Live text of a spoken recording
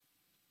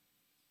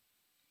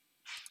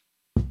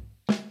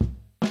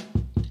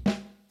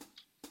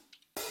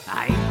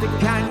the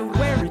kind who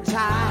wear a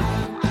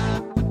tie.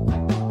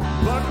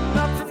 Button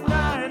up from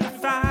 9 to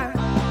 5.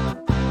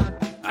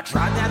 I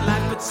tried that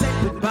life but said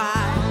goodbye.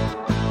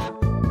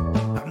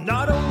 I'm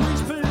not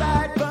always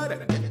polite, but I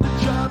get the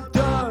job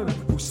done.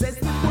 Who says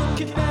that work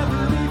can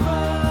never be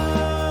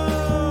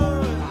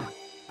fun?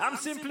 I'm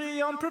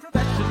simply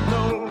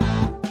unprofessional.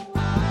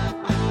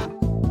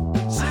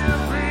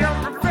 Simply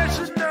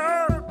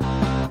unprofessional.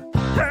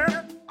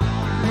 Yeah.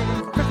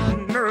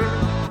 Unprofessional.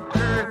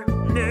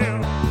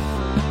 Yeah.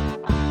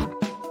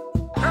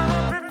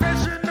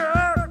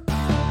 Unprofessional.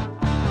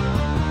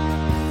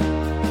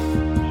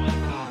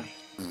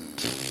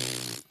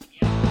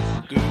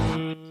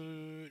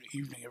 Good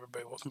evening,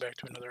 everybody. Welcome back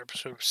to another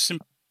episode of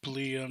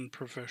Simply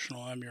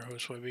Unprofessional. I'm your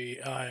host,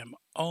 YB. I am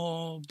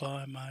all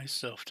by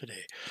myself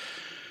today.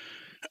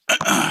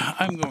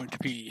 I'm going to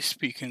be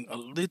speaking a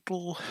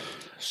little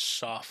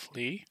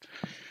softly.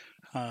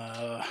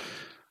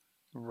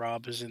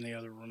 Rob is in the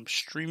other room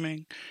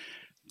streaming.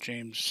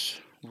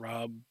 James,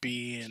 Rob,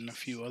 B, and a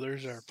few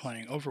others are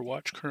playing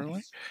Overwatch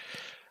currently.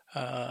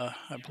 I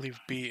believe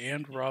B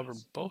and Rob are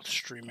both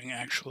streaming,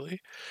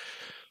 actually.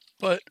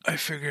 But I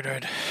figured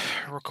I'd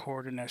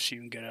record an SU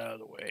and get it out of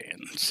the way.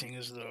 And seeing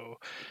as though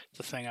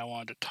the thing I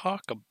wanted to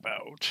talk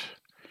about,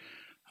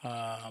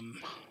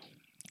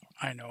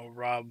 I know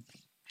Rob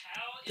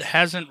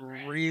hasn't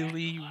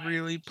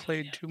really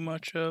played too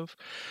much of,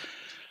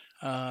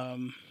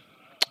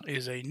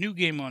 is a new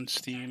game on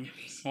Steam.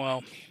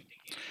 Well,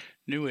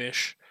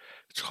 newish.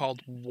 It's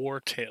called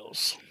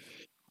Wartales.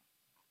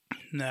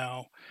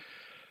 Now,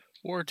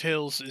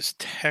 Wartales is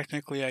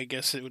technically, I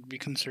guess it would be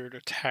considered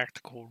a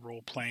tactical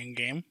role-playing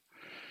game.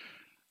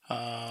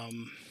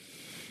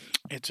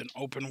 It's an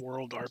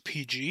open-world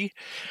RPG.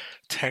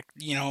 The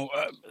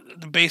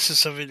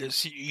basis of it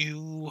is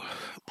you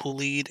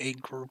lead a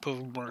group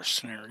of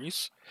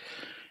mercenaries,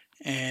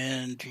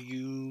 and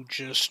you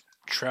just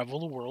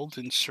travel the world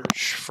in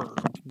search for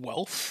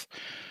wealth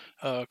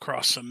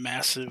across a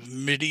massive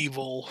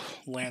medieval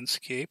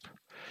landscape.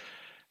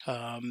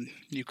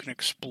 You can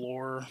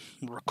explore,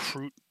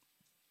 recruit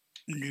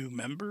new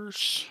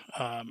members,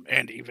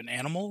 and even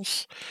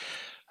animals,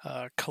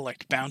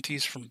 collect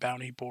bounties from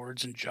bounty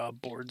boards and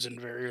job boards in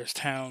various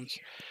towns,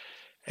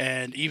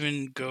 and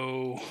even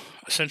go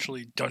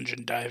essentially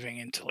dungeon diving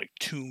into like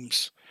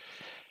tombs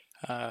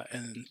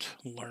and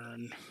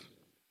learn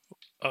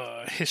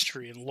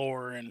history and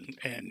lore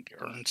and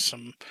earn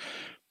some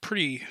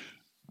pretty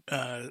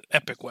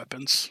epic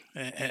weapons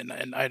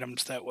and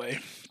items that way.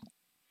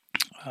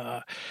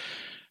 Now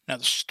the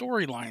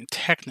storyline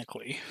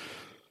technically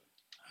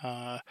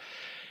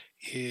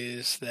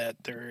is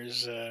that there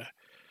is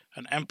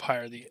an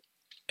empire, the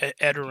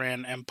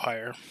Edoran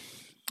Empire,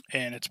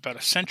 and it's about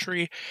a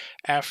century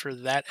after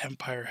that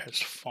empire has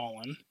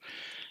fallen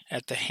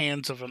at the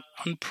hands of an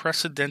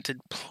unprecedented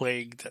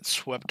plague that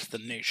swept the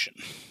nation.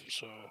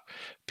 So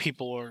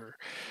people are,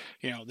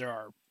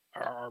 there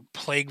are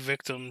plague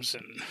victims,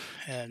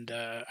 and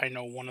I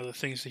know one of the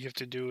things that you have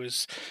to do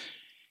is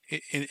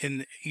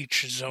in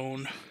each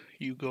zone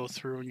you go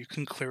through and you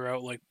can clear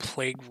out like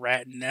plague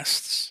rat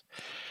nests.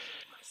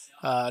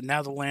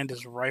 Now the land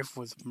is rife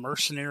with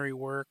mercenary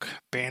work,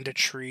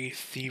 banditry,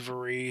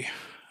 thievery,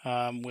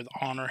 with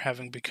honor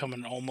having become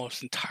an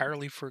almost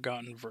entirely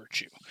forgotten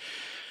virtue.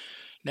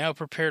 Now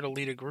prepare to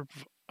lead a group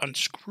of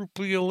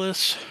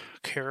unscrupulous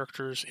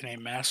characters in a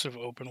massive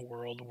open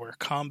world where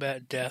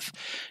combat, death,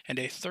 and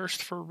a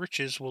thirst for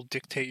riches will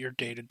dictate your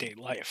day-to-day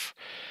life.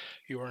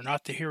 You are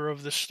not the hero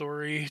of the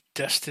story,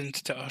 destined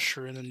to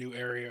usher in the new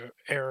era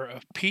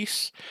of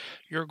peace.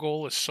 Your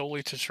goal is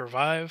solely to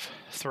survive,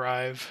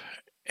 thrive,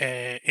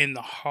 in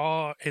the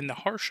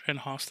harsh and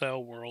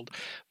hostile world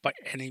by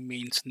any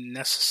means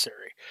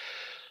necessary.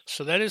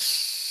 So that is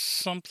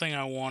something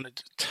I wanted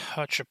to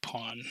touch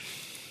upon.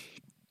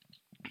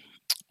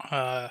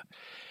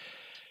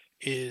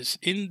 Is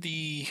in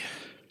the,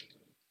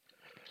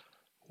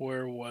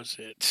 where was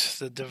it?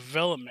 The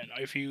development.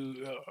 If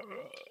you,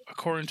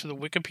 according to the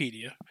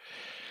Wikipedia,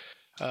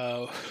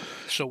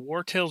 so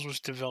Wartales was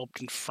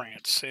developed in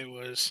France. It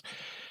was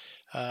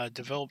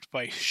developed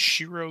by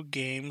Shiro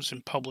Games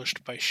and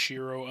published by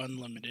Shiro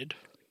Unlimited.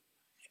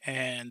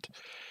 And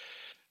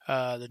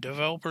the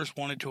developers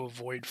wanted to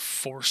avoid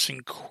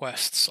forcing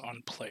quests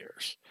on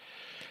players.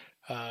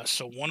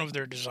 So one of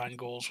their design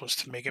goals was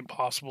to make it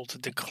possible to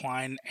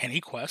decline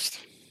any quest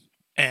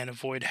and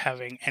avoid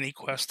having any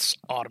quests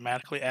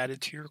automatically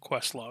added to your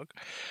quest log.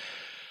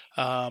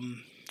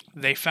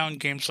 They found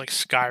games like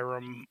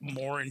Skyrim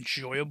more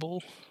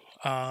enjoyable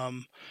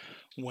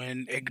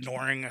when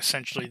ignoring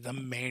essentially the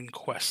main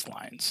quest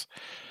lines,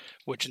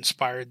 which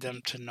inspired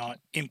them to not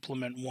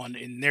implement one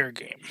in their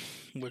game,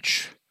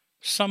 which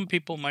some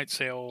people might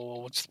say, oh,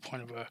 well, what's the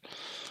point of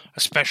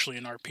especially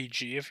an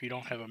RPG, if you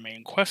don't have a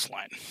main quest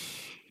line?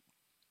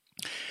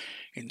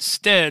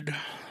 Instead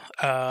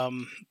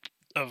of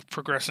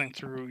progressing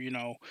through,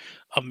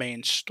 a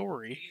main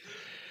story,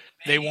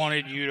 they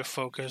wanted you to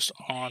focus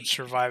on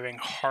surviving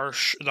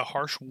the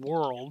harsh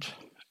world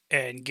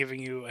and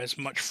giving you as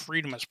much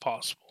freedom as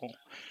possible.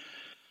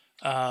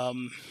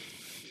 Um,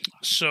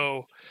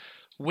 so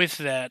with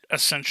that,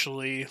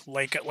 essentially,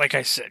 like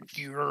I said,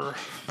 you're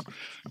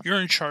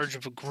in charge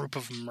of a group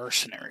of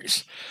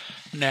mercenaries.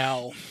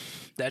 Now,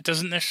 that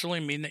doesn't necessarily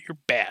mean that you're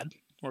bad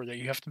or that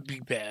you have to be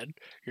bad.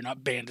 You're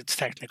not bandits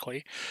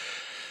technically.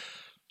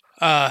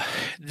 Uh,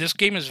 this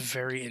game is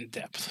very in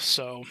depth,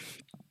 so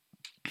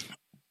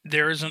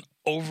there is an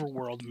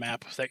overworld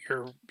map that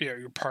your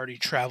party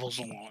travels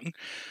along,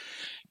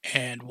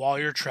 and while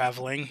you're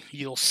traveling,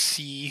 you'll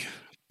see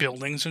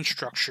buildings and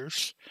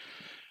structures,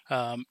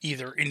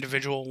 either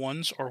individual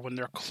ones or when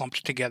they're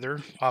clumped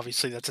together.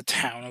 Obviously, that's a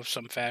town of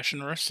some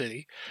fashion or a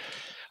city.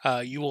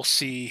 You will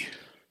see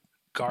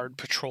guard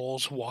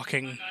patrols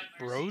walking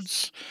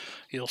roads.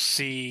 You'll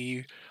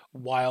see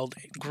wild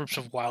groups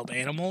of wild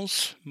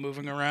animals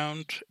moving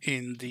around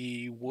in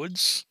the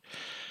woods.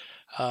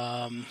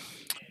 Um,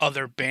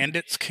 Other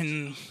bandits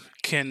can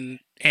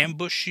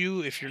ambush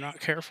you if you're not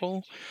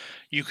careful.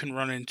 You can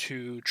run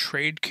into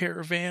trade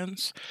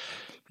caravans.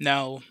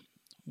 Now,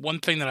 one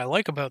thing that I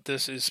like about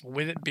this is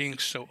with it being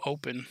so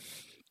open.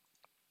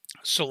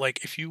 So,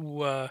 like, if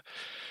you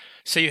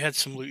say you had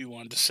some loot you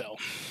wanted to sell,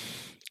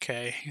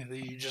 okay,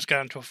 you just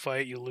got into a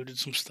fight, you looted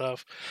some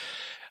stuff,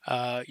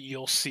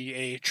 you'll see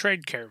a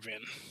trade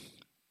caravan,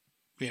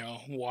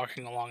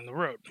 walking along the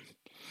road.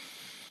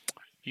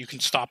 You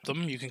can stop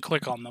them, you can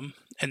click on them,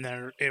 and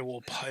then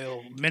it'll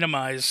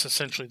minimize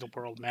essentially the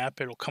world map.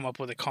 It'll come up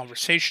with a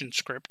conversation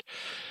script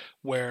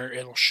where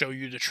it'll show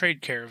you the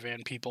trade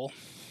caravan people,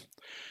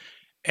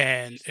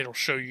 and it'll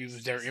show you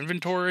their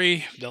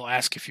inventory. They'll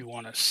ask if you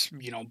want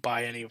to,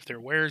 buy any of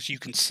their wares. You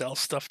can sell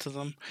stuff to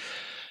them.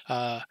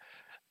 Uh,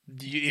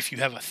 if you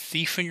have a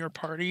thief in your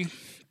party,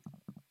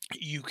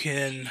 you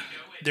can.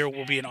 There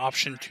will be an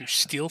option to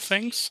steal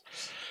things,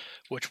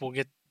 which we'll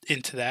get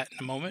into that in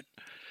a moment.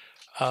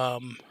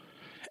 Um,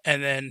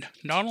 and then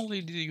not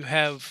only do you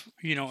have,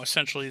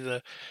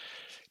 essentially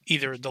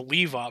either the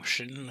leave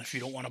option if you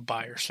don't want to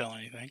buy or sell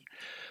anything,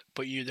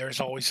 but there's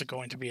always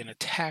going to be an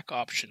attack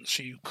option.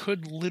 So you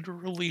could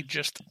literally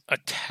just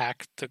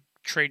attack the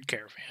trade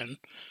caravan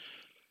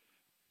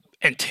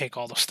and take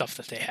all the stuff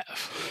that they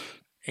have,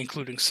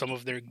 including some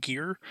of their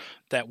gear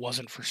that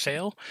wasn't for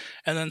sale,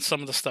 and then some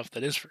of the stuff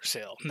that is for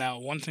sale. Now,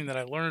 one thing that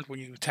I learned when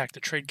you attack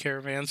the trade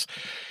caravans,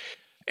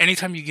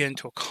 anytime you get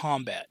into a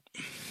combat,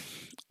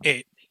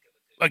 it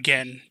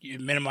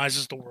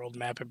minimizes the world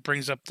map. It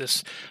brings up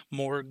this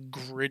more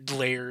grid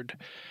layered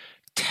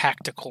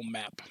tactical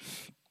map.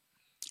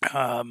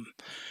 Um,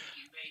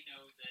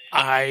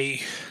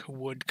 I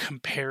would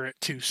compare it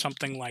to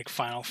something like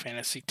Final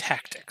Fantasy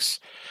Tactics.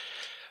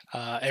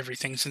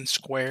 Everything's in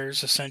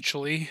squares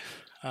essentially.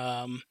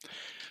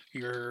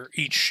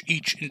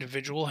 Each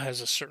individual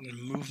has a certain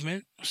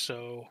movement,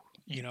 so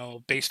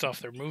based off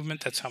their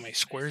movement, that's how many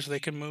squares they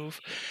can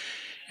move.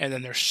 And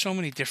then there's so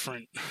many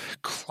different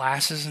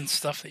classes and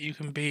stuff that you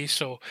can be.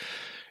 So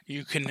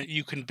you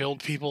can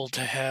build people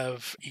to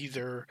have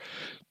either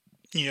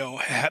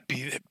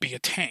be a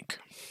tank.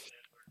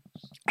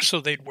 So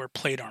they'd wear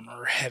plate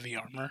armor or heavy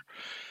armor.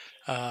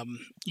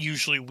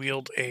 Usually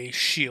wield a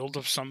shield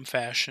of some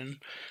fashion,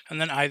 and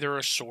then either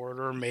a sword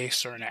or a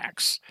mace or an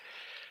axe.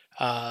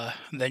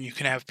 Then you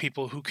can have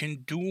people who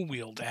can dual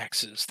wield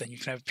axes. Then you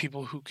can have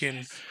people who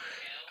can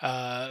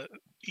uh,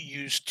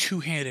 use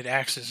two-handed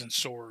axes and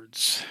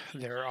swords.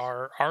 There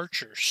are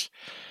archers,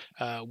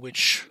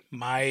 which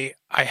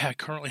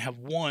currently have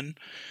one,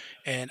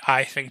 and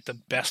I think the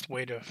best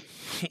way to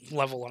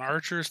level an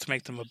archer is to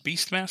make them a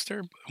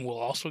beastmaster. We'll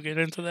also get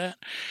into that.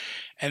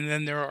 And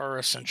then there are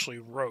essentially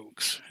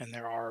rogues, and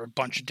there are a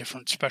bunch of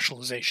different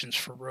specializations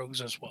for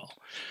rogues as well.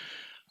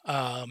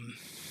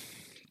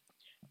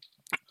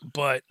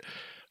 But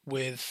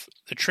with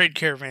the trade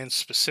caravans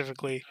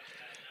specifically,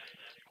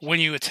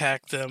 when you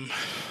attack them,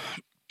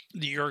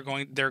 they're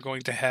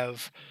going to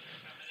have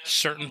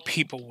certain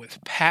people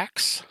with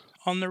packs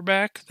on their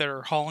back that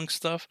are hauling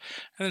stuff,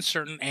 and then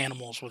certain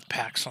animals with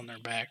packs on their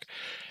back.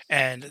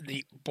 And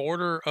the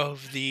border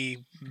of the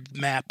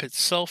map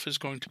itself is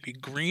going to be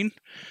green.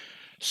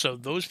 So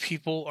those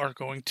people are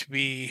going to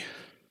be,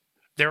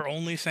 their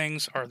only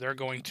things are they're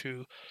going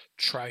to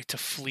try to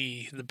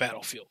flee the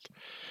battlefield.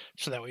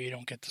 So that way you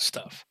don't get the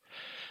stuff.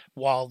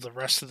 While the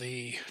rest of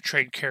the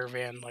trade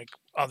caravan, like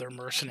other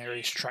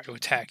mercenaries, try to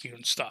attack you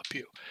and stop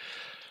you.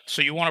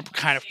 So you want to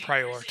kind of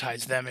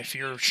prioritize them if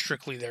you're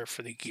strictly there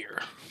for the gear.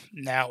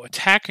 Now,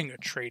 attacking a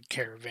trade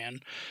caravan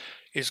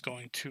is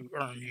going to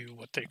earn you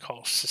what they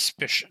call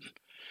suspicion.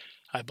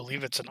 I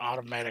believe it's an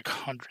automatic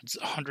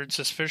 100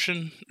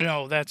 suspicion.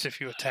 No, that's if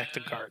you attack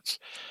the guards.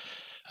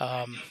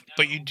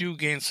 But you do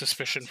gain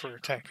suspicion for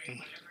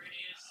attacking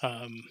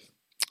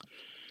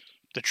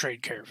the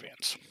trade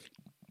caravans.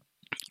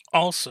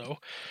 Also,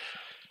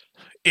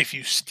 if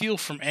you steal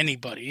from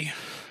anybody,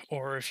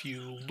 or if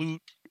you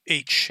loot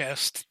a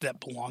chest that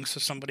belongs to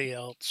somebody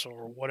else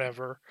or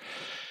whatever,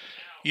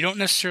 you don't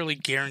necessarily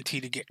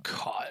guarantee to get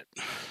caught.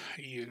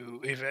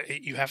 You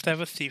have to have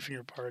a thief in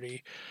your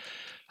party.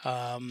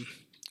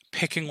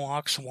 picking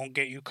locks won't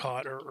get you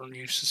caught or earn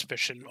you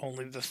suspicion,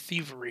 only the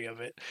thievery of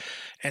it.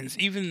 And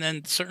even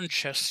then, certain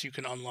chests you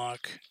can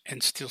unlock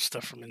and steal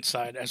stuff from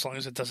inside as long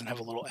as it doesn't have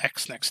a little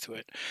X next to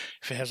it.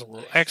 If it has a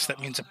little X, that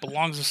means it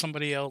belongs to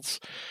somebody else.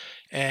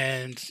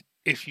 And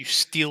if you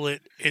steal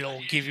it,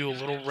 it'll give you a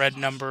little red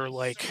number,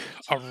 like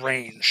a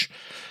range.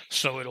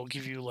 So it'll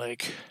give you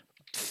like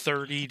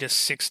 30 to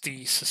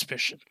 60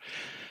 suspicion.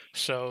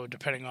 So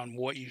depending on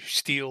what you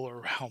steal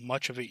or how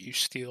much of it you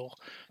steal,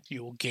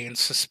 you will gain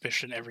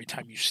suspicion every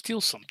time you steal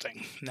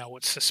something. Now,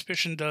 what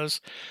suspicion does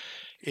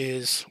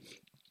is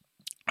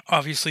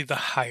obviously the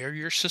higher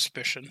your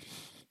suspicion,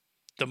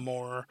 the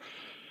more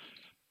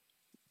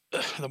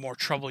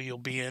trouble you'll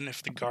be in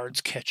if the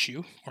guards catch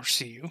you or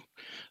see you.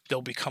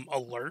 They'll become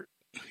alert,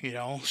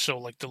 so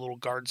like the little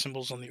guard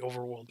symbols on the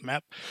overworld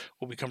map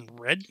will become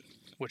red,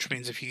 which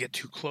means if you get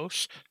too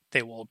close,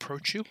 they will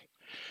approach you.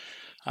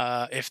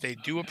 If they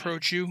do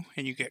approach you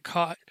and you get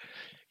caught,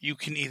 you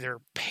can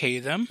either pay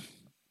them,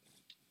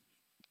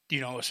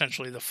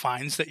 essentially the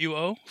fines that you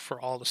owe for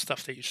all the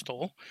stuff that you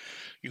stole.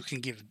 You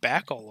can give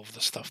back all of the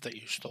stuff that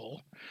you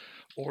stole,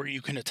 or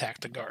you can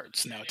attack the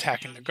guards. Now,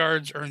 attacking the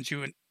guards earns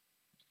you an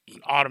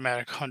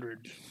automatic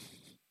 100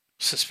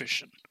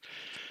 suspicion.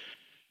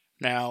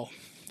 Now,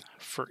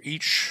 for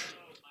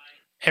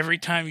every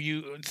time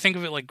you think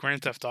of it like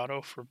Grand Theft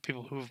Auto for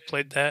people who have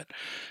played that,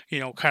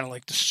 kind of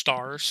like the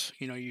stars.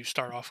 You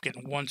start off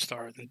getting 1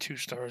 star, then 2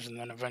 stars, and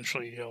then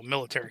eventually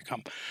military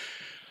come.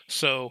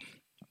 So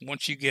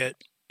once you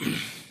get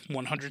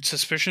 100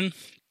 suspicion,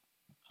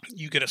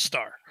 you get a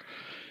star.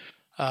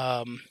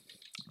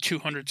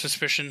 200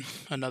 suspicion,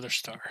 another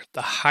star.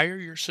 The higher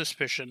your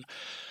suspicion,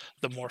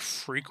 the more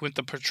frequent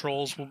the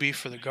patrols will be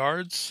for the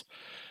guards.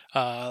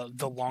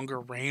 The longer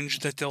range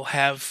that they'll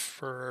have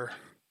for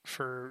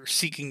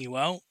seeking you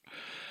out.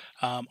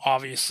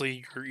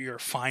 Obviously, your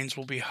fines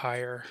will be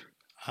higher.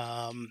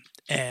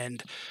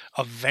 And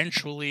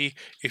eventually,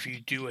 if you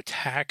do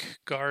attack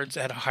guards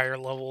at a higher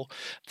level,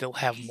 they'll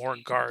have more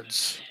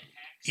guards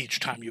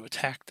each time you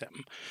attack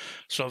them.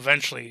 So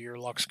eventually, your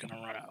luck's going to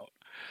run out.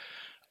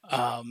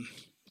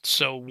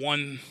 So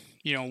one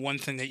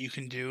thing that you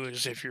can do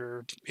is if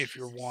you're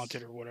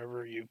wanted or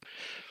whatever, you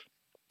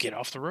get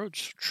off the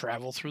roads,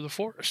 travel through the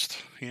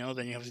forest.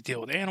 Then you have to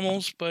deal with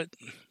animals, but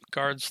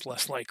guards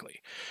less likely.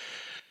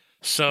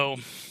 So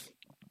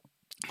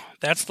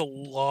that's the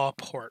law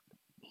part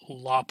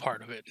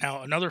of it.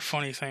 Now, another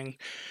funny thing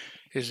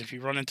is if you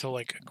run into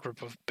like a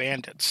group of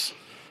bandits,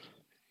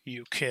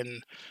 you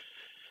can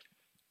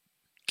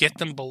get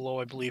them below,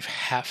 I believe,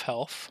 half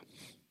health.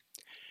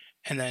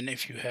 And then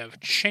if you have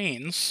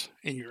chains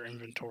in your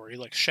inventory,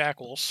 like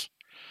shackles,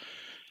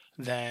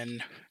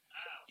 then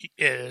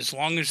as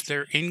long as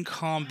they're in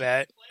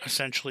combat,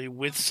 essentially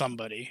with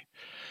somebody,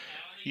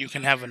 you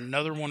can have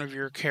another one of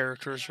your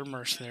characters or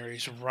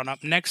mercenaries run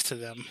up next to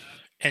them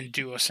and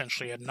do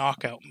essentially a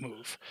knockout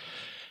move.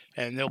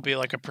 And there'll be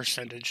like a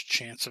percentage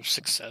chance of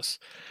success.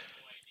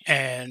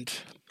 And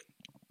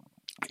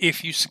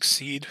if you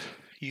succeed,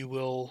 you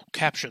will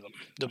capture them.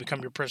 They'll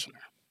become your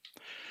prisoner.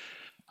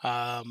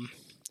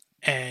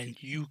 And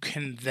you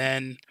can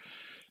then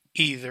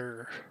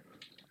either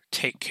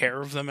take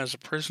care of them as a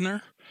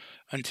prisoner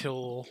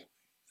until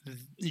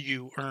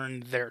you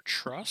earn their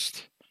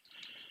trust,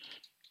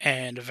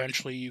 and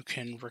eventually you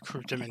can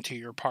recruit them into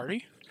your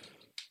party.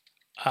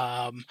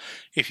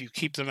 If you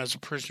keep them as a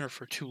prisoner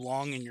for too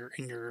long in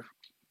your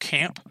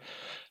camp,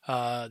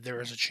 there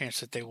is a chance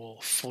that they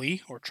will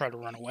flee or try to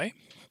run away.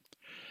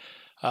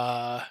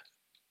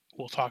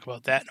 We'll talk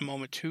about that in a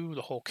moment too,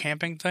 the whole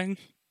camping thing,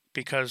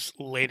 because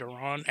later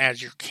on,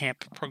 as your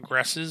camp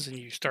progresses and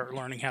you start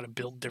learning how to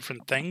build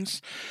different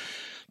things,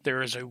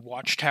 there is a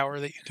watchtower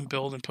that you can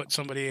build and put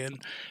somebody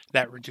in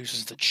that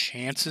reduces the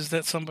chances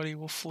that somebody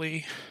will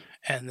flee.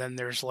 And then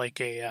there's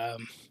like a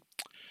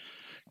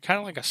kind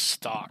of like a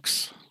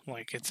stocks,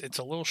 like it's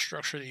a little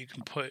structure that you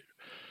can put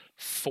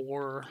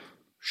 4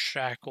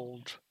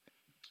 shackled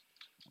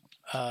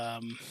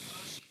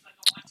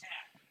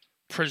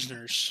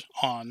prisoners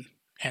on,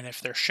 and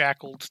if they're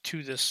shackled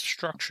to this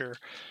structure,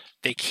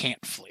 they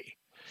can't flee.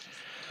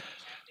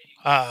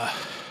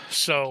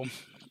 So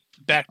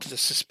back to the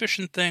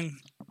suspicion thing.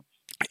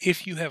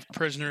 If you have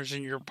prisoners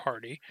in your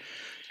party,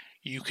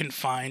 you can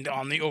find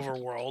on the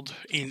overworld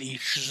in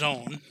each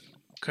zone,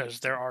 because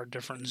there are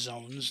different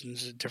zones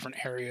and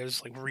different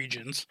areas, like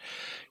regions,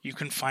 you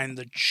can find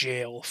the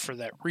jail for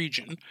that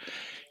region.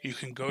 You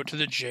can go to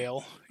the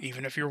jail,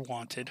 even if you're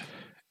wanted,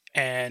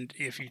 and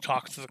if you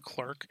talk to the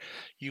clerk,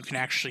 you can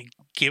actually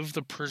give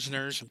the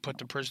prisoners and put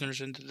the prisoners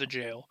into the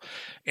jail,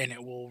 and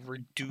it will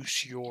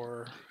reduce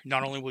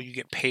not only will you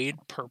get paid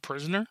per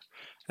prisoner,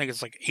 I think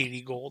it's like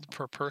 80 gold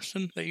per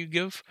person that you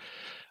give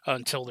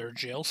until their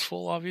jail's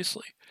full,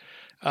 obviously,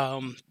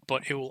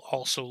 but it will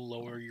also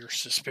lower your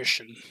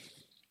suspicion.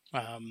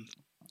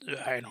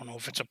 I don't know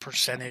if it's a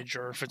percentage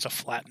or if it's a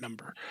flat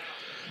number,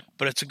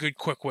 but it's a good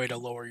quick way to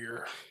lower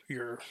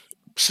your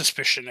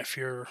suspicion if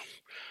you're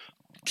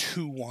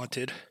too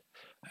wanted,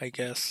 I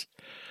guess.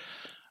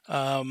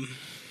 Now,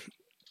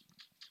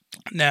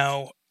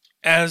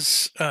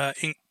 as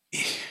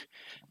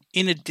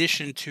in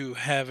addition to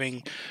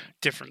having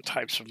different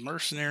types of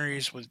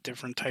mercenaries with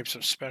different types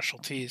of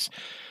specialties,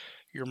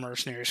 your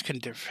mercenaries can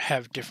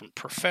have different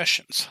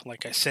professions.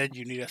 Like I said,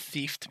 you need a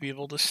thief to be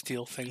able to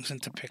steal things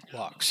and to pick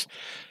locks.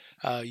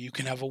 You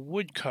can have a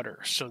woodcutter,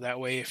 so that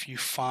way if you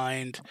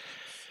find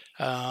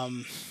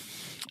um,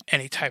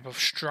 any type of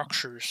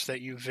structures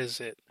that you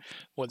visit,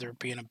 whether it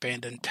be an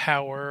abandoned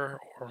tower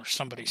or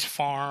somebody's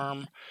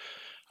farm,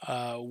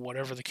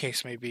 whatever the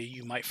case may be,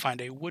 you might find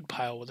a wood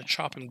pile with a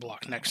chopping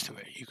block next to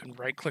it. You can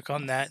right click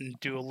on that and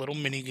do a little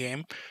mini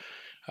game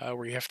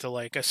where you have to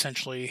like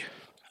essentially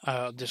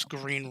this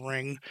green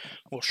ring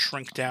will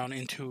shrink down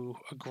into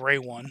a gray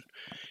one,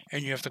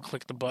 and you have to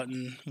click the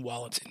button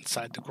while it's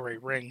inside the gray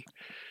ring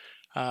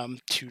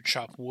to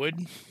chop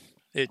wood.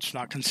 It's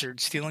not considered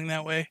stealing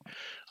that way.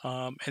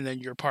 And then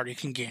your party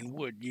can gain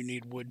wood. You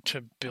need wood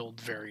to build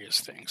various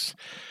things.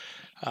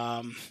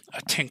 A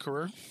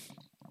tinkerer.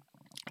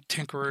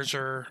 Tinkerers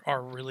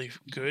are really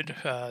good.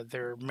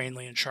 They're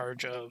mainly in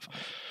charge of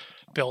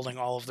building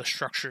all of the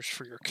structures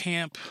for your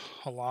camp,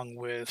 along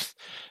with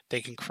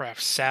they can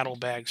craft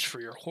saddlebags for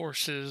your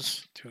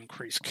horses to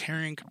increase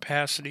carrying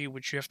capacity,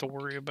 which you have to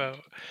worry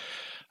about.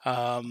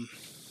 Um,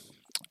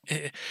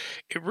 it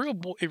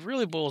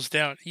really boils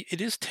down.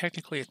 It is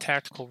technically a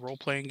tactical role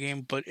playing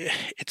game, but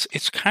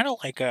it's kind of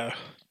like a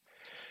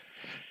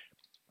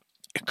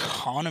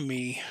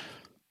economy.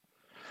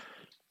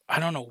 I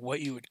don't know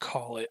what you would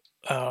call it.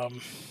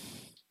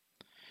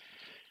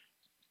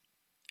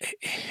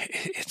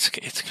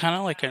 It's kind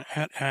of like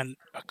an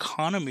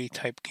economy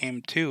type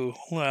game too,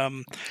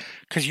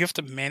 because you have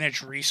to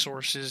manage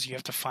resources, you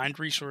have to find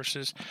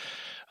resources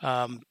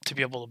to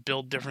be able to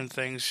build different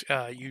things.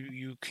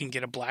 You can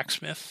get a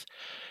blacksmith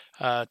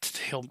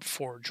he'll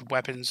forge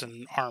weapons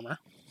and armor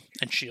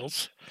and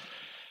shields.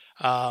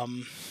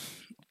 Um,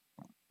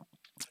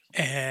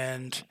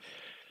 and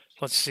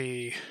let's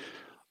see,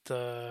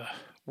 the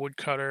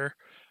woodcutter,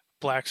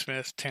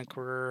 blacksmith,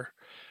 tinkerer.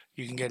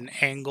 You can get an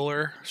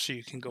angler, so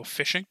you can go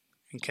fishing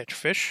and catch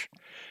fish.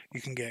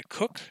 You can get a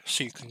cook,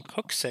 so you can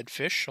cook said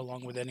fish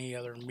along with any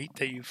other meat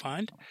that you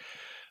find.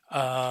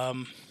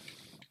 Um,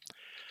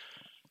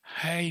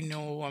 I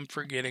know I'm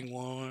forgetting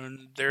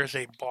one. There's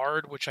a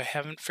bard, which I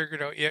haven't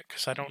figured out yet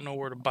because I don't know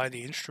where to buy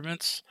the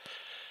instruments.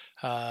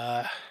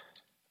 Uh,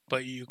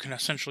 but you can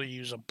essentially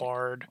use a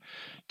bard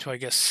to, I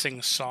guess,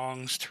 sing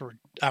songs to,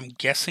 I'm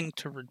guessing,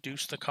 to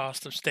reduce the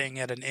cost of staying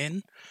at an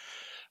inn.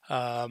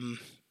 Um,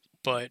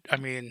 but I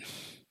mean,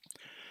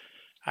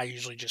 I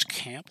usually just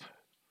camp.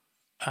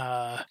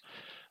 Uh,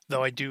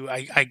 though I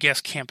guess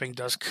camping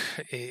does,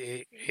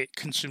 it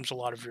consumes a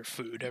lot of your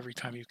food every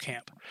time you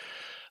camp.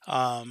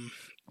 Um,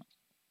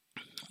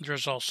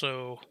 there's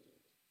also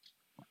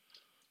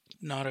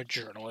not a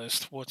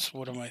journalist. What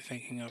am I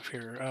thinking of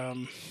here?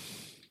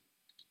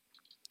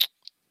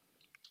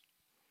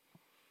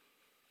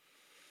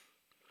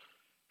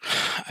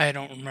 I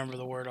don't remember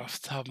the word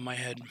off the top of my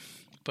head,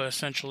 but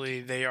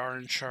essentially they are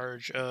in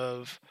charge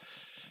of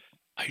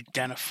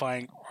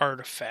identifying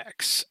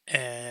artifacts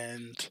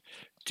and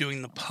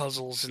doing the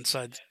puzzles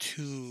inside the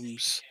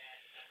tombs,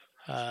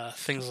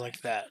 things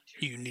like that.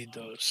 You need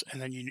those,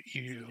 and then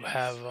you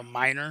have a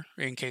miner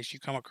in case you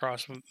come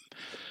across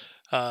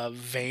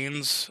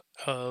veins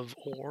of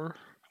ore.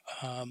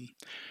 Um,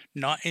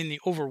 Not in the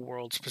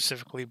overworld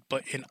specifically,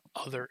 but in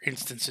other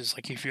instances,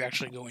 like if you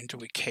actually go into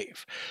a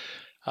cave.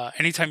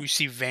 Anytime you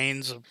see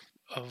veins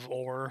of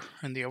ore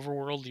in the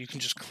overworld, you can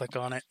just click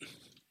on it.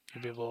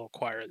 You'll be able to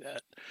acquire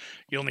that.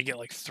 You only get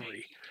like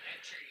 3.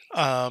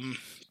 Um,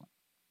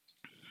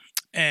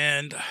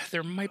 and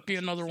there might be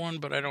another one,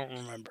 but I don't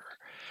remember.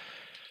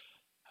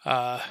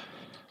 Uh,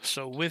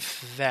 so,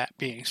 with that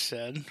being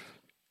said,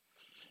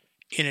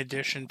 in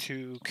addition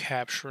to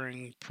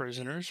capturing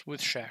prisoners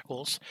with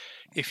shackles,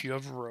 if you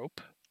have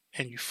rope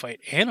and you fight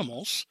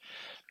animals,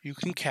 you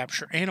can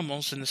capture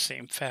animals in the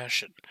same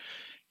fashion.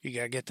 You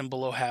gotta get them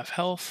below half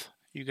health.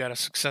 You gotta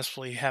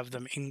successfully have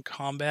them in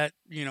combat,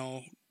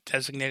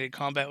 designated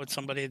combat with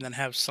somebody, and then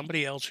have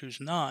somebody else who's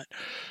not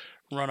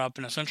run up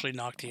and essentially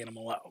knock the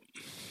animal out.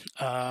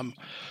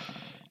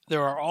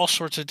 There are all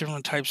sorts of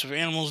different types of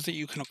animals that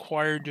you can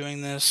acquire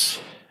doing this.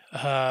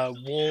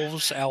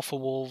 Wolves, alpha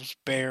wolves,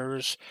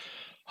 bears.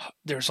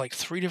 There's like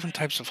 3 different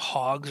types of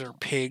hogs or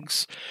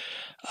pigs.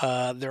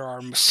 There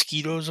are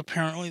mosquitoes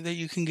apparently that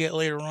you can get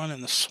later on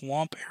in the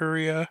swamp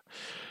area.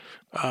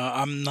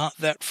 I'm not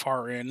that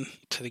far in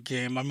to the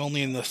game. I'm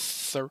only in the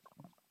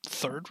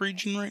third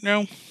region right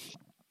now.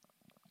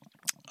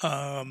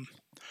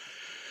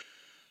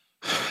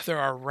 There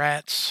are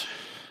rats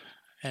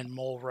and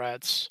mole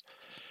rats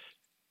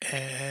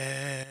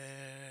and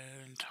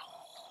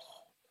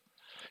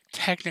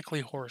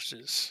technically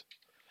horses,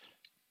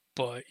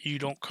 but you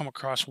don't come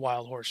across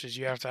wild horses.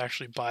 You have to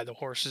actually buy the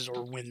horses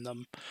or win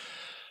them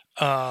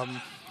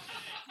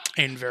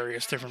in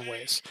various different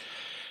ways.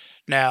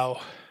 Now,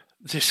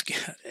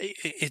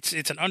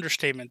 it's an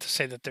understatement to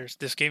say that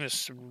this game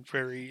is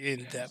very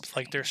in depth.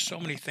 Like there's so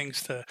many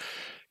things to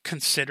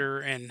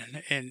consider and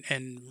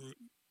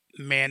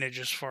manage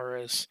as far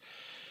as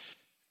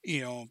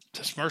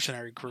this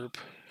mercenary group.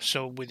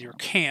 So with your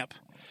camp,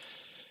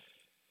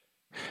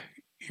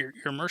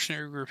 your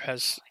mercenary group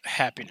has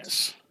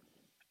happiness.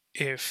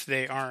 If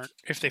they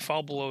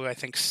fall below, I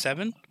think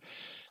 7,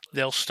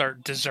 they'll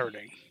start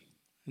deserting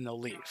and they'll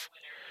leave.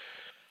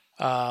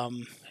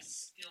 Um,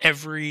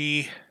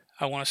 every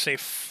I want to say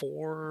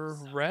 4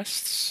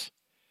 rests,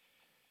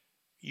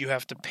 you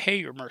have to pay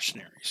your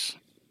mercenaries.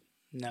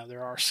 Now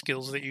there are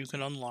skills that you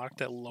can unlock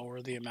that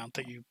lower the amount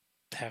that you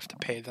have to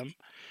pay them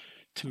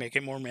to make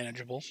it more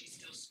manageable.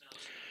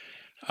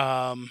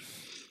 Um,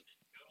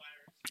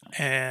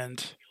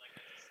 and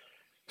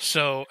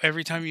so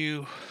every time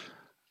you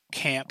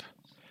camp,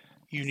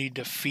 you need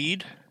to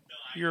feed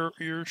your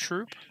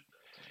troop.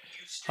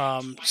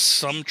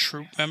 Some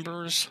troop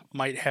members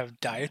might have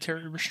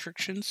dietary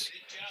restrictions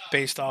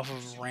based off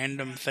of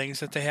random things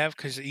that they have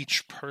because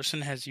each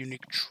person has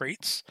unique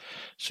traits.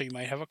 So you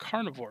might have a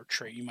carnivore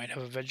trait, you might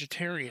have a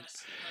vegetarian.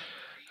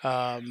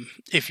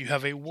 If you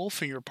have a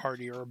wolf in your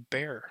party or a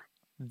bear,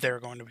 they're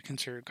going to be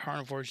considered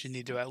carnivores. You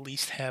need to at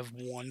least have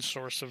one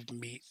source of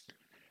meat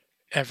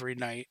every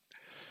night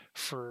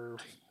for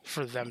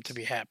them to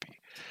be happy.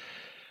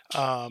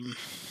 Um,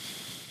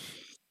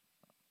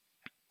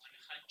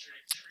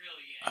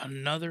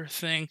 Another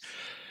thing,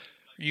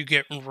 you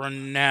get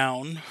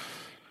renown.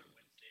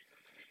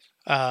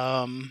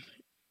 And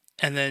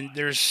then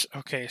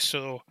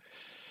so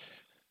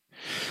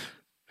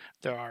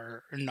there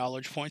are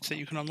knowledge points that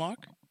you can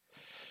unlock.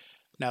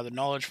 Now, the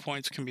knowledge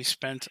points can be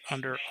spent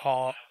under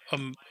a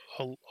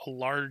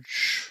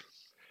large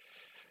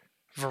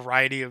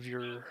variety of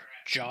your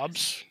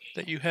jobs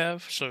that you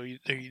have. So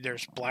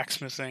there's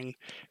blacksmithing,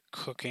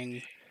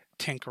 cooking,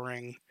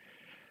 tinkering,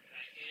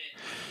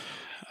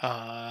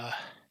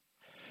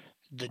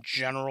 the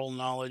general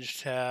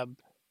knowledge tab.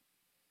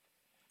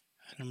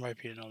 There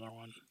might be another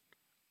one.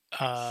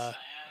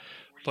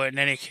 But in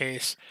any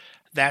case,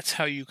 that's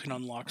how you can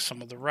unlock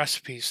some of the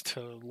recipes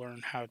to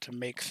learn how to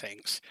make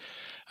things.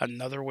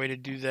 Another way to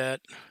do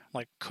that,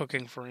 like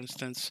cooking, for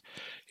instance,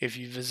 if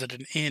you visit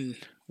an inn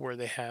where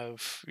they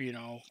have,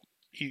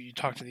 you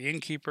talk to the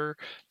innkeeper,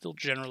 they'll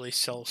generally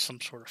sell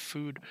some sort of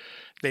food.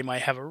 They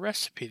might have a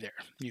recipe there.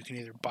 You can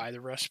either buy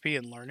the recipe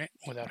and learn it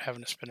without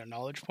having to spend a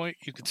knowledge point.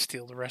 You could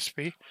steal the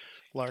recipe,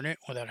 learn it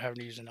without having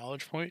to use a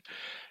knowledge point.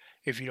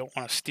 If you don't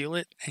want to steal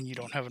it and you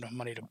don't have enough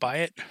money to buy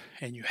it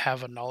and you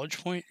have a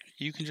knowledge point,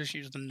 you can just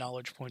use the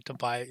knowledge point to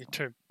buy it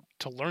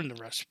to learn the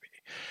recipe.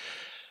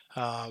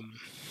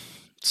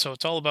 So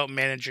it's all about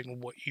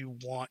managing what you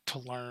want to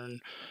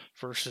learn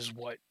versus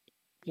what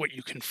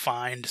you can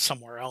find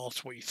somewhere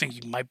else, what you think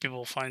you might be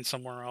able to find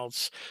somewhere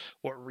else,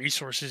 what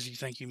resources you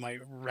think you might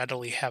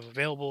readily have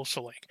available.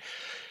 So like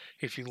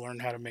if you learn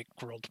how to make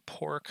grilled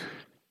pork,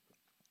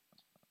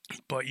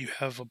 but you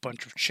have a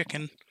bunch of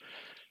chicken,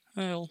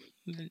 well,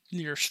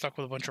 you're stuck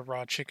with a bunch of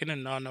raw chicken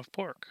and not enough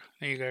pork.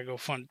 Then you gotta go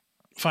find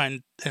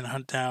and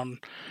hunt down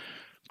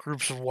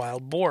groups of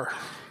wild boar,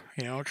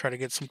 try to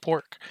get some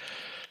pork.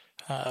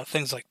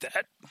 Things like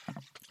that.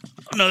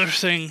 Another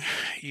thing,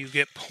 you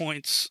get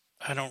points.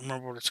 I don't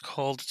remember what it's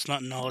called. It's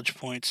not knowledge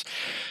points.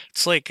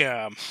 It's like,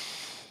 I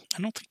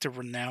don't think they're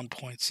renown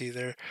points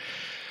either.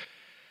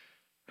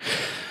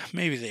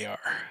 Maybe they are.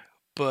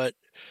 But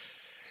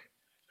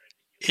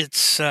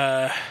it's,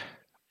 for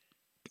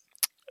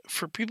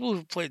people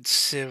who've played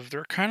Civ,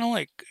 they're kind of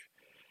like,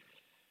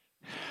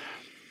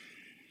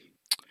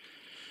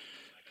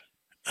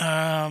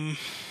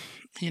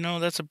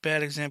 that's a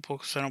bad example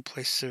because I don't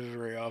play Civ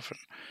very often.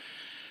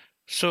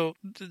 So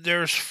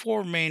there's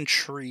 4 main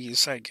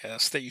trees, I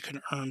guess, that you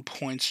can earn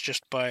points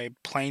just by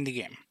playing the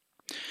game.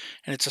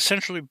 And it's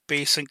essentially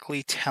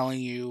basically telling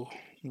you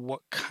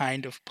what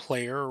kind of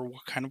player or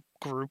what kind of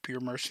group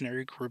your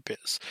mercenary group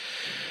is.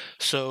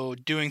 So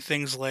doing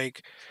things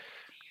like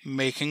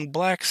making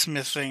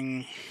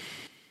blacksmithing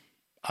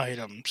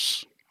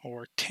items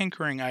or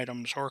tinkering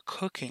items or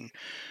cooking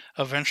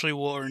eventually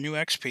will earn you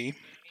XP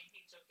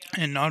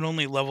and not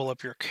only level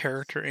up your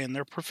character and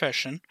their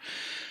profession,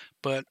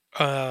 but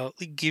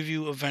give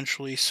you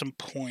eventually some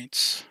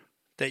points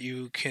that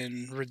you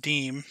can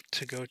redeem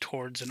to go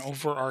towards an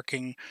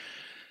overarching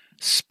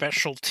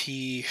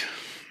specialty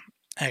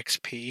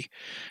XP.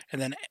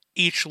 And then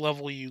each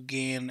level you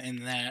gain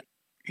in that,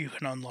 you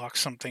can unlock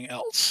something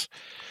else.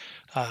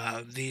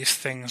 These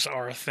things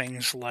are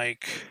things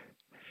like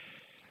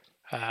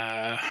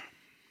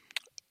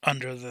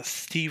under the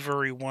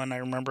thievery one, I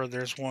remember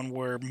there's one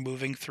where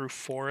moving through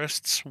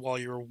forests while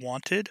you're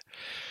wanted,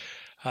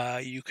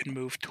 you can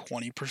move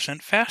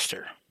 20%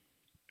 faster.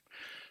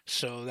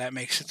 So that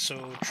makes it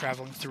so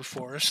traveling through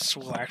forests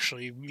will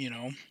actually,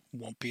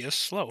 won't be as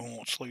slow. It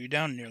won't slow you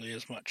down nearly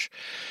as much.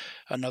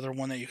 Another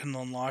one that you can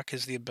unlock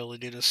is the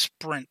ability to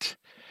sprint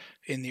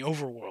in the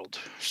overworld.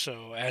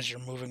 So as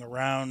you're moving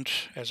around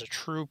as a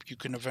troop, you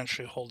can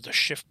eventually hold the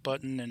shift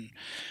button and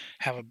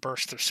have a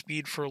burst of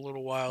speed for a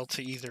little while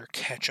to either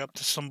catch up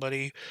to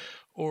somebody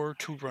or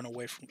to run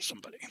away from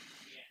somebody.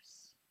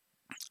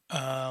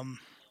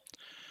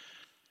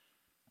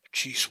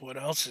 Jeez, what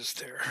else is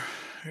there?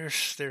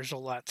 There's a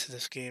lot to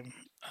this game.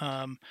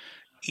 Um,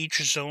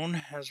 each zone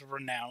has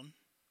renown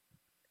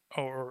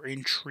or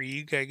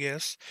intrigue, I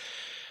guess.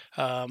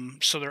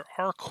 So there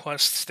are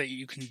quests that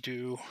you can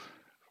do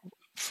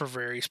for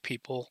various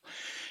people,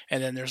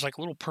 and then there's like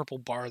a little purple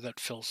bar that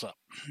fills up.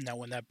 Now,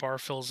 when that bar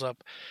fills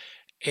up,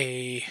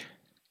 a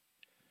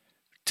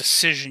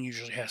decision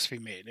usually has to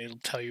be made. It'll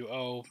tell you,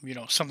 oh,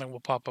 something will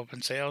pop up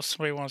and say, oh,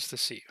 somebody wants to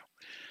see you.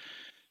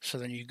 So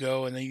then you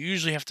go, and then you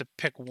usually have to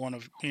pick one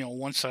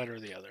side or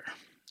the other,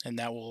 and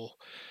that will.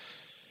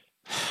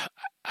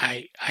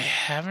 I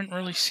haven't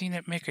really seen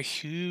it make a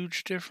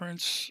huge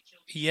difference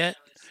yet,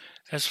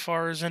 as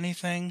far as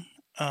anything.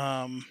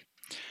 Um,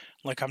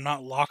 like I'm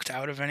not locked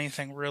out of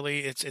anything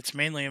really. It's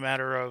mainly a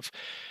matter of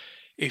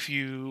if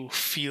you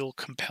feel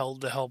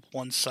compelled to help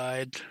one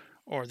side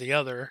or the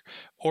other,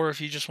 or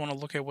if you just want to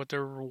look at what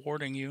they're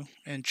rewarding you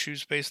and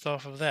choose based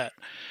off of that.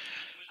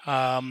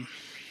 Um,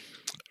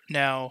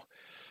 Now,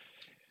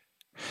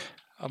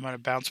 I'm going to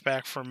bounce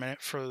back for a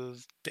minute for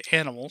the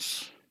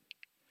animals.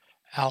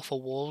 Alpha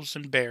wolves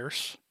and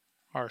bears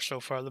are so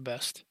far the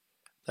best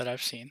that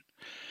I've seen.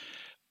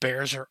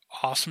 Bears are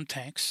awesome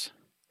tanks.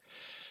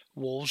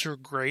 Wolves are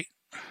great.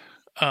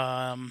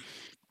 Um,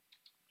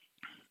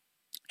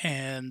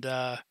 and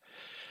I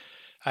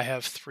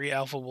have 3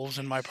 alpha wolves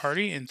in my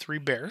party and 3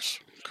 bears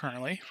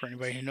currently. For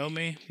anybody who know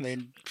me, they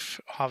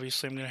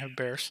obviously I'm going to have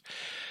bears.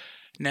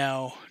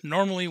 Now,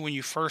 normally when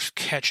you first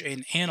catch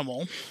an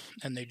animal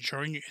and they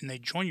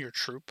join your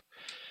troop,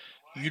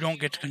 you don't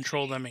get to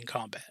control them in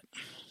combat.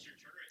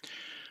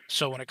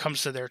 So when it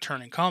comes to their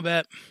turn in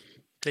combat,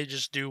 they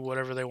just do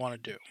whatever they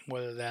want to do,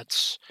 whether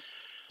that's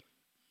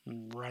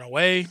run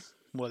away,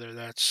 whether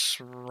that's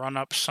run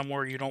up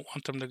somewhere you don't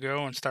want them to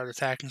go and start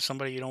attacking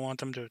somebody you don't want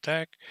them to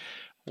attack,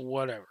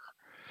 whatever.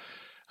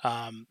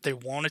 They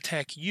won't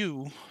attack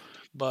you,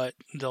 but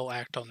they'll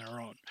act on their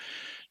own.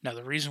 Now,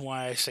 the reason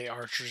why I say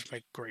archers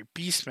make great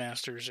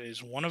beastmasters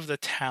is one of the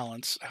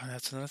talents.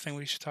 That's another thing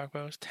we should talk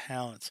about is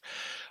talents.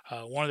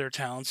 One of their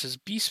talents is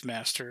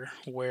beastmaster,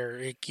 where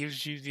it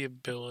gives you the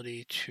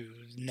ability to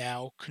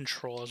now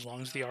control, as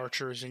long as the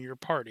archer is in your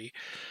party,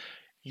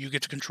 you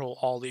get to control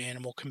all the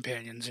animal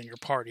companions in your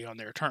party on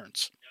their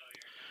turns.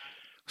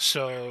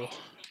 So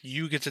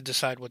you get to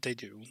decide what they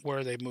do,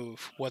 where they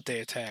move, what they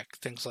attack,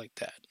 things like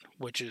that,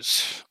 which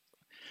is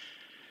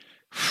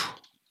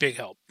big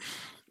help.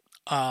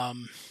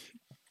 Um,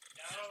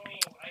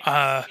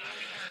 uh,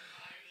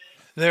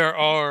 there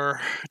are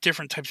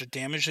different types of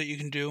damage that you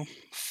can do.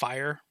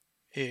 Fire.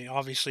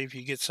 Obviously, if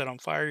you get set on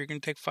fire, you're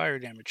going to take fire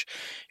damage.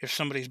 If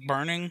somebody's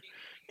burning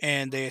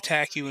and they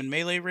attack you in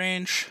melee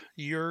range,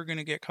 you're going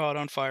to get caught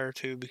on fire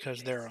too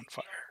because they're on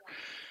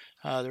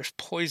fire. There's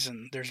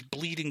poison. There's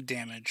bleeding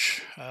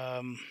damage.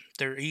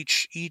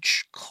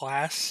 Each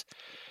class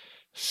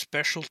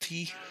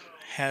specialty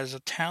has a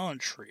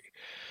talent tree.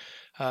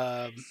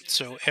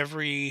 So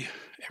every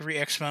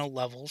X amount of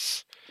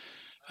levels,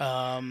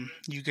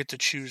 you get to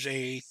choose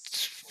a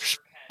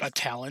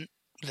talent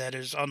that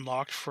is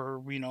unlocked for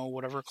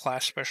whatever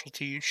class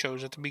specialty you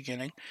chose at the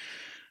beginning.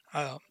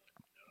 Uh,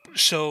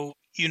 so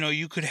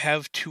you could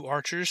have 2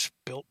 archers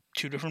built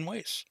 2 different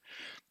ways.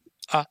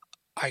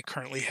 I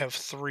currently have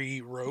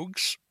 3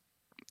 rogues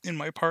in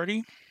my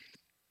party,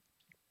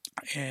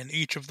 and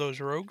each of those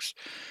rogues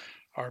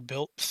are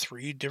built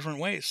 3 different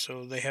ways.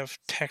 So they have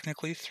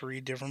technically 3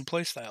 different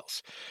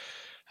playstyles.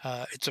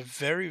 It's a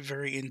very,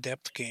 very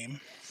in-depth game,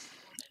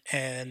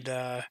 and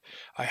I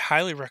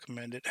highly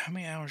recommend it. How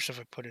many hours have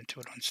I put into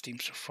it on Steam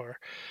so far?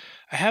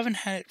 I haven't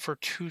had it for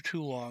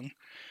too long.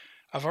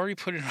 I've already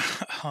put in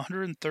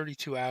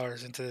 132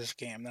 hours into this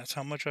game. That's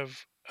how much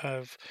I've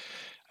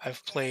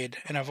played,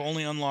 and I've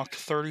only unlocked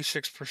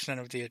 36%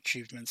 of the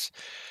achievements.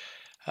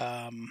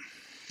 Um,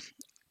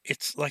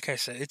 it's like I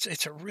said,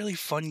 it's a really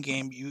fun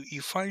game.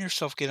 You find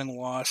yourself getting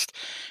lost,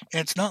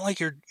 and it's not like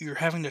you're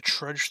having to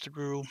trudge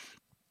through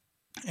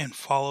and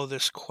follow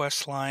this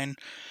quest line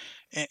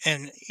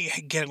and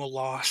getting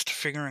lost,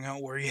 figuring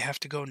out where you have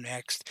to go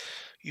next.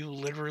 You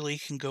literally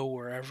can go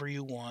wherever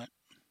you want,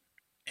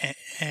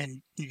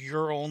 and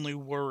your only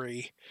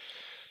worry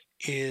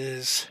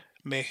is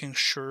making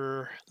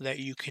sure that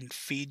you can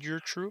feed your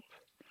troop,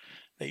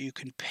 that you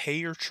can pay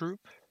your troop,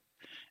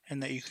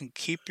 and that you can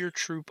keep your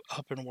troop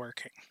up and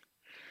working.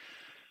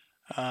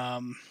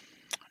 Um,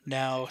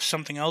 Now,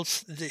 something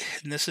else,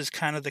 and this is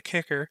kind of the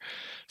kicker,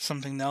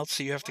 something else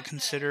that you have to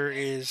consider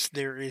is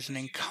there is an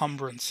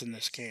encumbrance in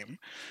this game.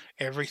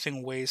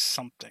 Everything weighs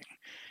something.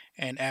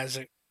 And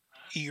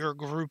your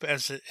group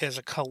as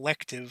a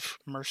collective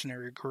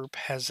mercenary group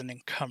has an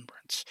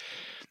encumbrance.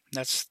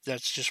 That's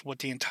just what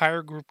the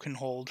entire group can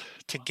hold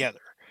together.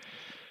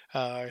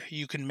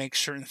 You can make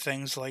certain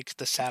things like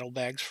the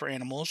saddlebags for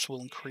animals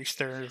will increase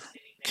their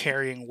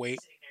carrying weight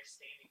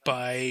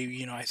by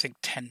I think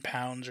 10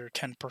 pounds or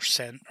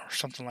 10% or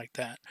something like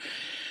that.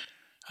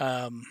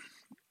 Um,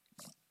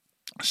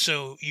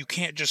 so you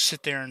can't just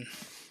sit there and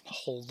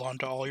hold on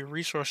to all your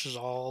resources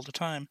all the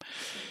time.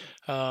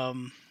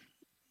 Um,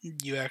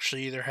 you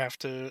actually either have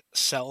to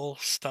sell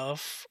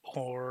stuff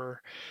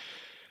or,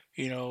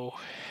 you know,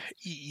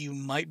 you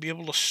might be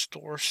able to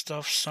store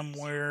stuff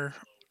somewhere.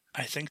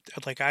 I think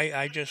like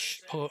I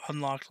just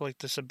unlocked like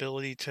this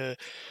ability to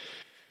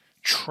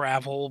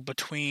travel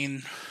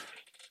between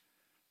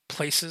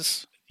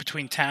places,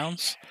 between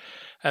towns,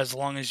 as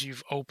long as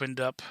you've opened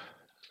up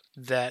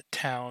that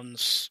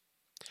town's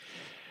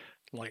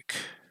like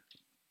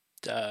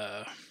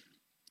uh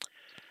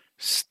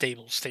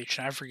stable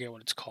station. I forget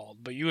what it's called,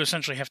 but you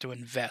essentially have to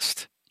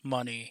invest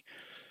money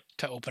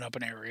to open up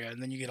an area,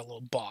 and then you get a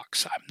little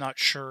box. I'm not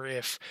sure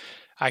if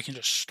I can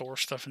just store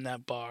stuff in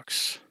that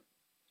box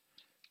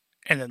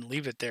and then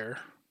leave it there.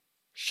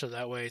 So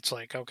that way it's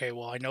like, okay,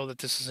 well, I know that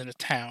this is in a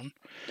town.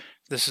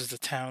 This is the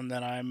town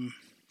that I'm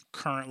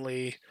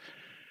currently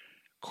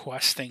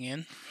questing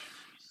in,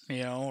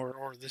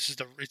 or this is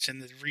it's in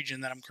the region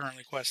that I'm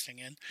currently questing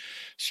in.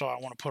 So I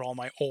want to put all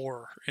my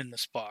ore in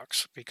this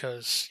box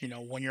because,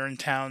 when you're in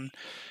town,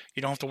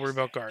 you don't have to worry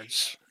about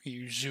guards.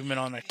 You zoom in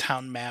on a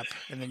town map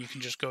and then you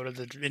can just go to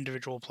the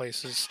individual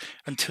places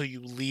until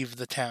you leave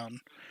the town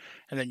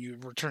and then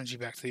it returns you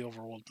back to the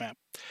overworld map.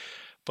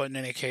 But in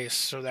any case,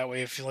 so that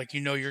way if you're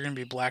going to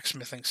be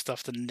blacksmithing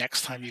stuff the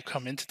next time you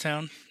come into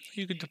town,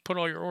 you can put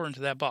all your ore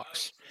into that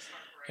box.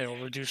 It'll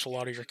reduce a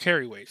lot of your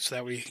carry weight, so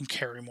that way you can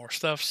carry more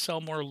stuff,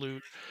 sell more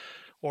loot,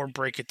 or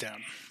break it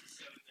down.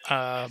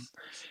 Um,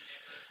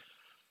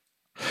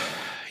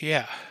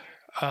 yeah.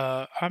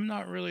 I'm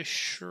not really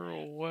sure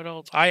what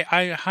else.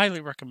 I highly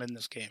recommend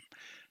this game.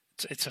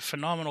 It's a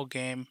phenomenal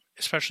game,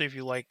 especially if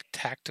you like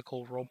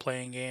tactical role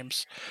playing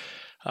games.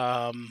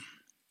 Um,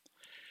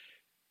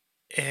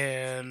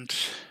 and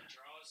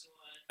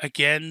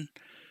again,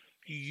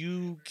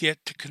 you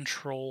get to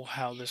control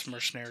how this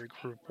mercenary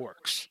group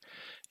works.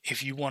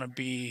 If you want to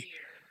be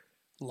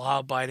law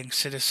abiding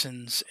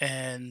citizens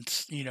and,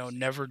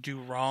 never do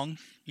wrong,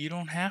 you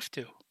don't have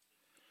to.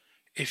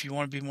 If you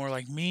want to be more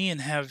like me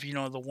and have,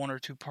 the one or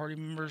two party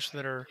members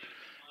that are,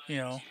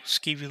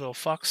 skeevy little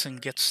fucks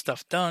and get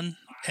stuff done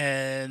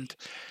and,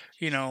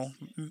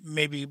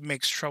 maybe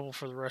makes trouble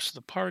for the rest of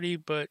the party,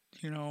 but,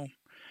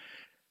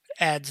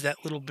 adds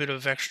that little bit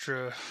of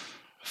extra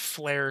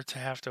flair to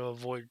have to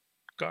avoid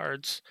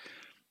guards,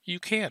 you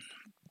can.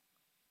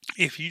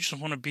 If you just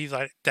want to be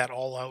like that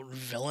all out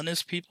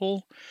villainous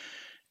people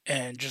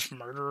and just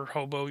murder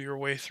hobo your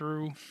way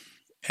through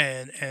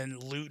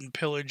and loot and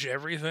pillage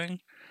everything,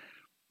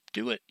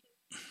 do it.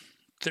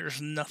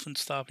 There's nothing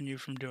stopping you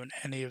from doing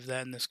any of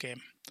that in this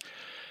game.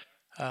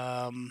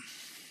 Um,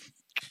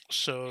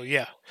 so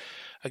yeah,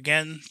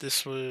 again,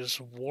 this was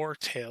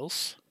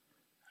Wartales,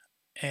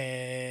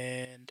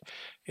 and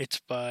it's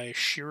by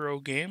Shiro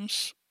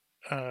Games,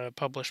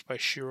 published by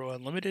Shiro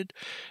Unlimited.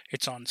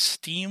 It's on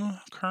Steam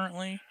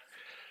currently.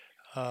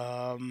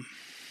 Um,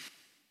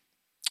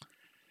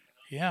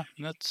 yeah,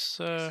 that's.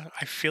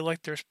 I feel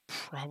like there's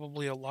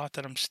probably a lot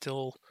that I'm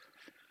still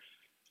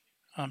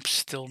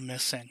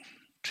missing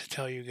to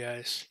tell you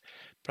guys,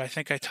 but I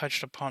think I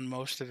touched upon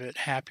most of it.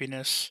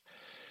 Happiness,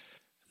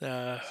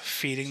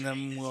 feeding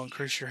them will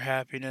increase your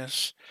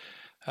happiness.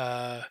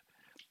 Uh,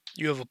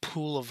 you have a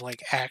pool of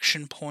like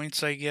action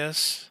points, I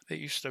guess. That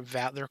used to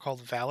they're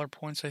called valor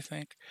points, I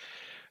think.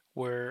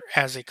 Where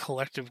as a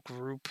collective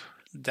group,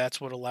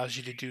 that's what allows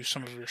you to do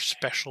some of your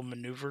special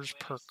maneuvers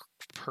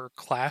per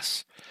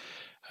class,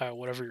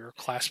 whatever your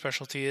class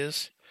specialty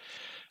is.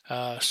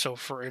 So,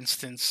 for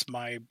instance,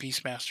 my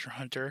Beastmaster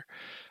Hunter,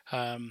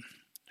 um,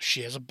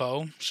 she has a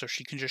bow, so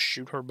she can just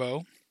shoot her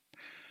bow,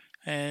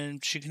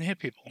 and she can hit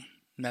people.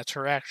 And that's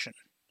her action.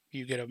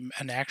 You get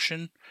an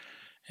action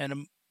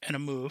and a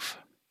move,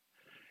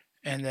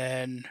 and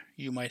then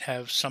you might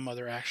have some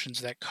other actions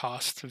that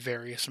cost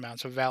various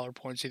amounts of valor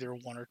points, either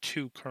one or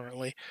two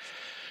currently,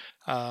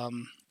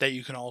 that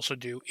you can also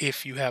do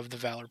if you have the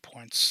valor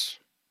points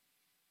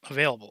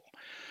available.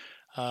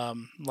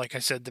 Like I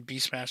said, the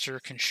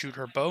Beastmaster can shoot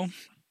her bow.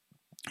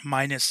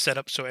 Mine is set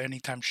up so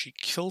anytime she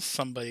kills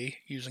somebody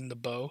using the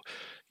bow,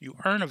 you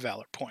earn a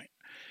valor point.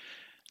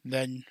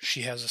 Then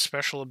she has a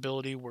special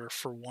ability where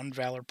for one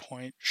valor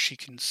point, she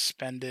can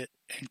spend it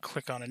and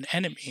click on an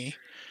enemy,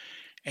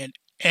 and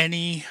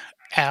any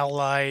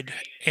allied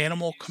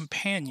animal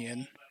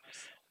companion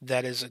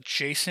that is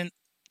adjacent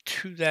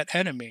to that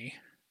enemy.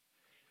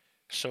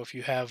 So if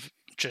you have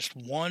just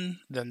one,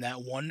 then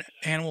that one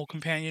animal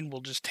companion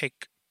will just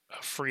take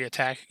a free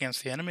attack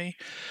against the enemy.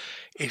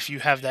 If you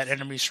have that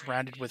enemy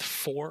surrounded with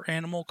 4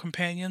 animal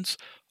companions,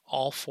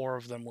 all 4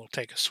 of them will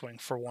take a swing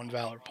for 1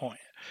 valor point.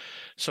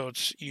 So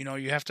it's,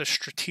 you have to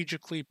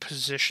strategically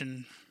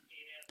position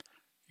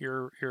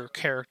your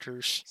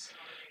characters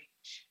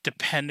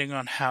depending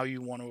on how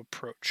you want to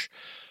approach.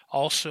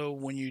 Also,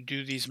 when you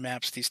do these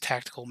maps, these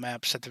tactical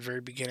maps at the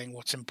very beginning,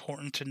 what's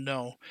important to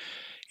know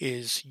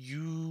is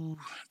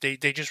they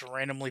just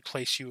randomly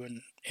place you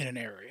in an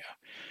area.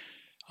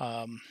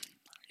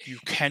 You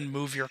can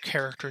move your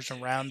characters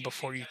around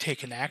before you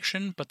take an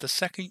action, but the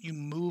second you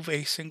move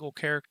a single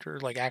character,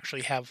 like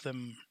actually have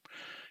them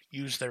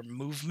use their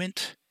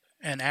movement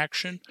and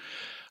action,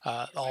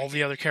 All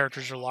the other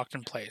characters are locked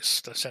in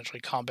place. Essentially,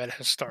 combat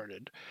has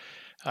started.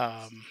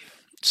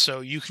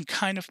 So you can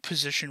kind of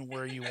position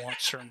where you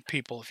want certain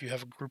people. If you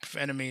have a group of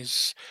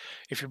enemies,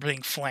 if you're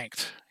being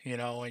flanked,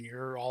 and all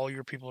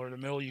your people are in the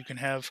middle, you can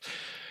have,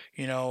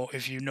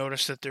 if you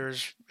notice that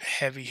there's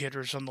heavy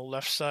hitters on the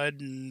left side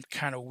and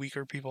kind of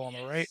weaker people on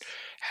the right,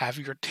 have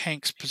your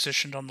tanks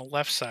positioned on the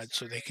left side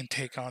so they can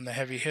take on the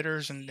heavy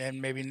hitters and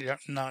maybe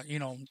not,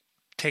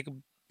 take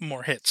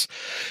more hits.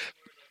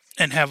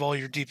 And have all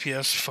your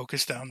DPS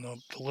focus down the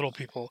little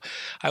people.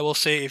 I will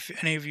say, if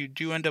any of you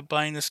do end up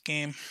buying this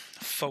game,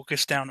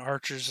 focus down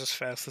archers as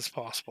fast as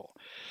possible.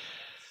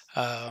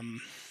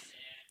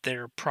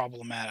 They're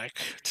problematic,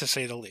 to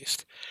say the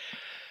least.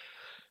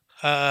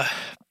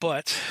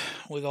 But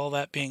with all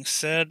that being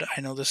said,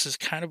 I know this is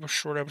kind of a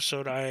short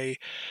episode. I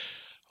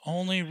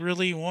only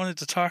really wanted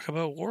to talk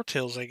about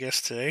Wartales, I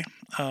guess, today.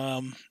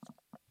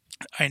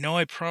 I know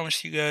I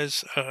promised you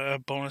guys a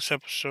bonus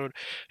episode.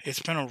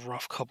 It's been a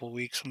rough couple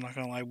weeks. I'm not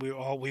gonna lie.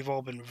 We've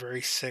all been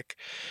very sick,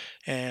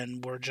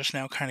 and we're just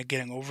now kind of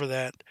getting over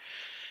that.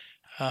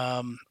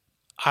 I'm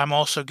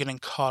also getting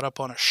caught up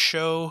on a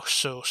show,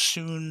 so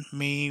soon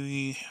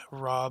me,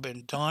 Rob,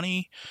 and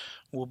Donnie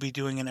will be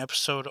doing an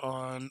episode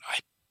on, I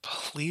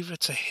believe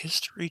it's a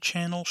History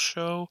Channel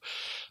show,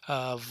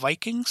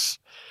 Vikings.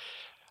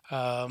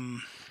 I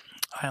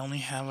only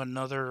have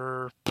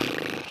another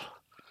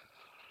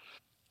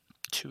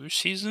 2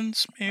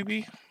 seasons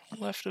maybe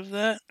left of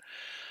that.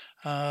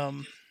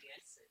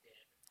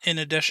 In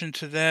addition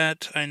to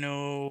that, I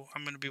know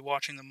I'm going to be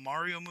watching the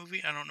Mario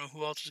movie. I don't know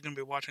who else is going to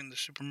be watching the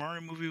Super Mario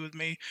movie with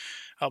me.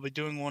 I'll be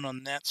doing one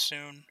on that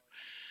soon.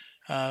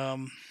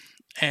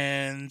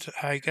 And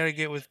I got to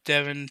get with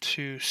Devin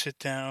to sit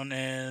down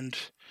and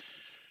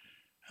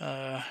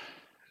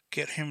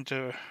get him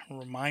to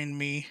remind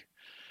me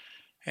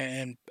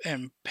and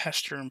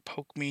pester and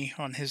poke me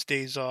on his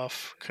days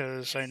off,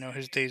 because I know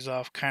his days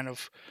off kind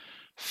of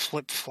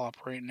flip-flop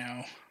right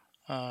now.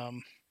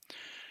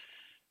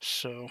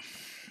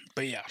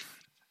 But yeah.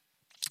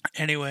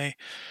 Anyway,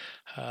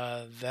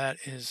 that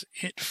is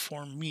it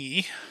for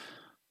me.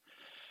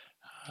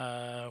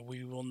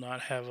 We will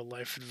not have a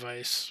life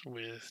advice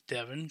with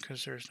Devin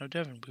because there is no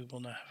Devin. We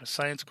will not have a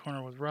science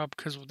corner with Rob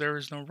because there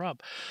is no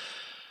Rob.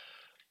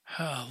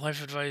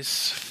 Life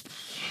advice.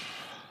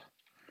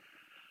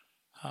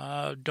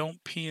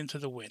 Don't pee into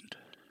the wind.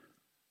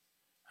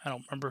 I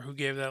don't remember who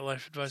gave that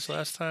life advice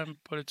last time,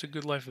 but it's a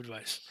good life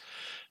advice.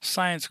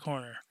 Science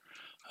corner.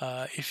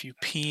 If you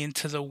pee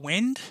into the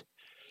wind,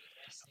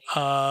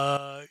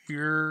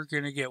 you're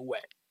going to get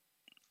wet.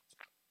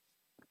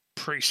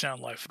 Pretty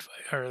sound life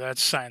advice, or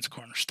that's science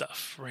corner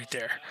stuff right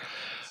there.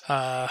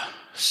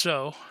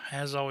 So,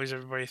 as always,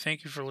 everybody,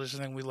 thank you for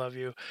listening. We love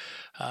you.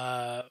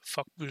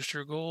 Fuck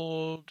Booster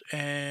Gold,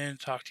 and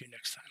talk to you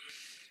next time.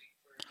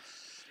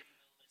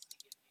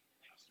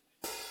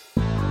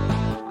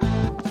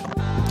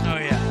 Oh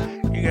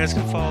yeah, you guys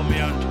can follow me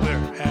on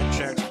Twitter at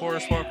Jack's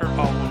Forest Walker,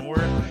 all one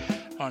word.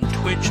 On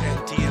Twitch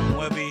at DM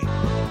Webby,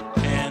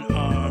 and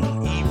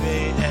on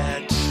eBay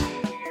at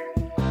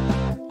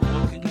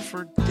looking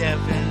for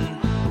Devin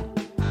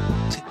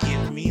to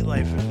give me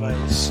life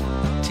advice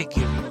to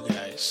give you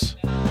guys.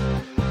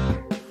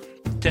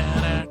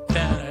 Da-da.